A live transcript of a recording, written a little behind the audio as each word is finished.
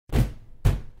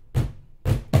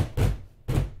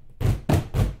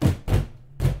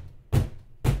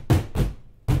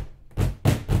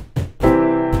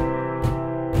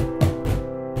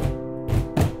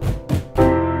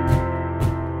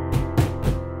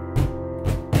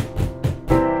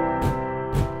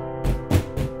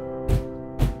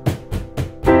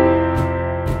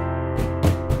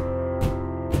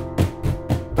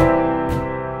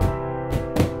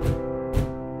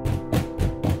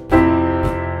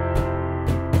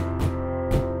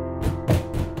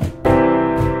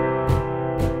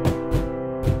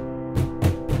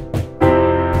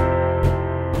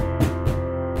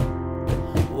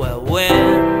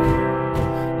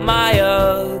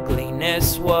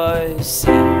was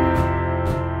seen.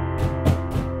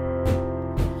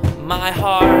 My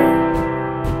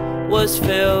heart was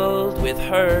filled with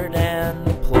hurt and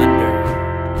plunder,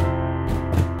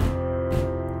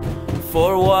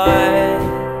 for what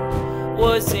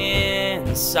was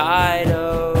inside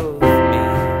of me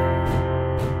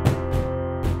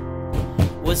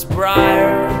was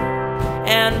briar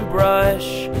and brush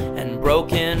and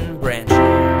broken branches.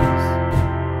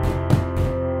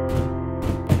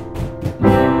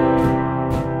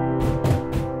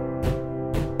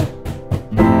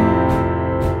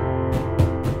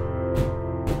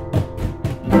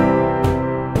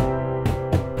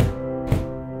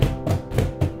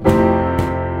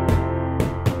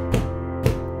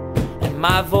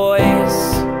 My voice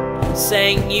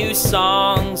sang you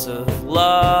songs of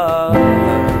love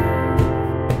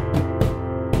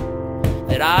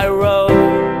that I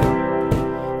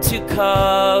wrote to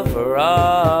cover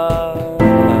up,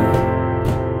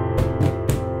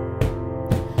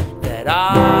 that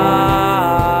I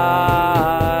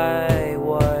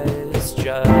was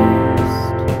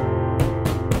just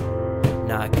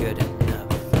not good enough.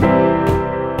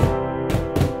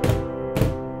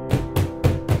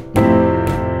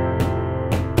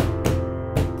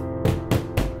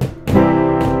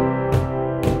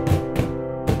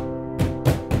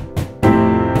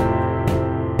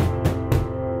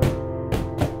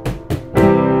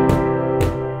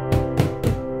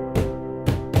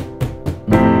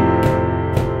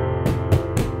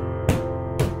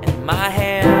 My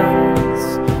hands,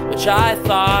 which I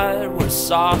thought were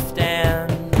soft and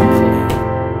clean,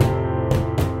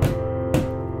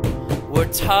 were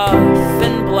tough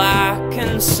and black,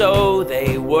 and so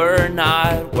they were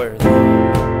not worthy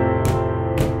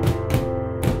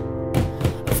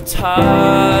of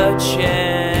touching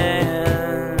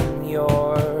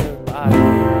your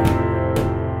body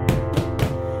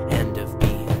and of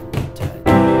being touched.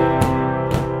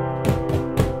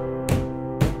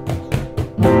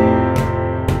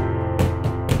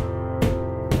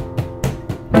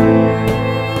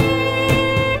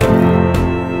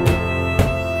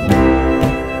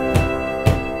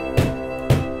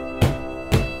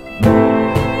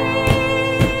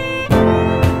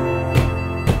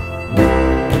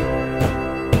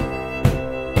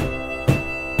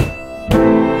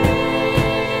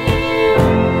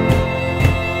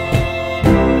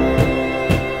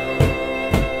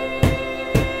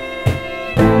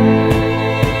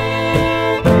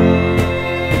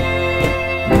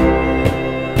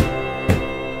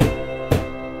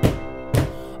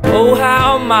 Oh,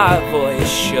 how my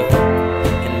voice shook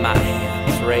and my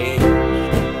hands raged.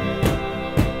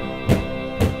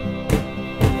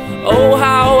 Oh,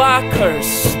 how I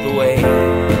cursed the way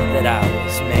that I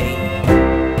was made.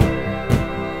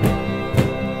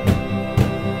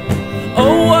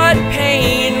 Oh, what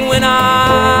pain when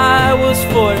I was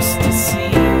forced to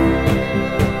see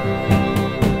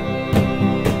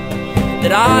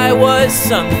that I was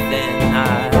something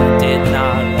I did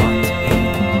not want to be.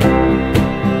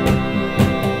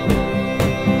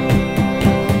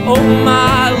 Oh,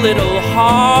 my little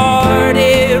heart,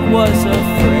 it was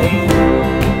afraid.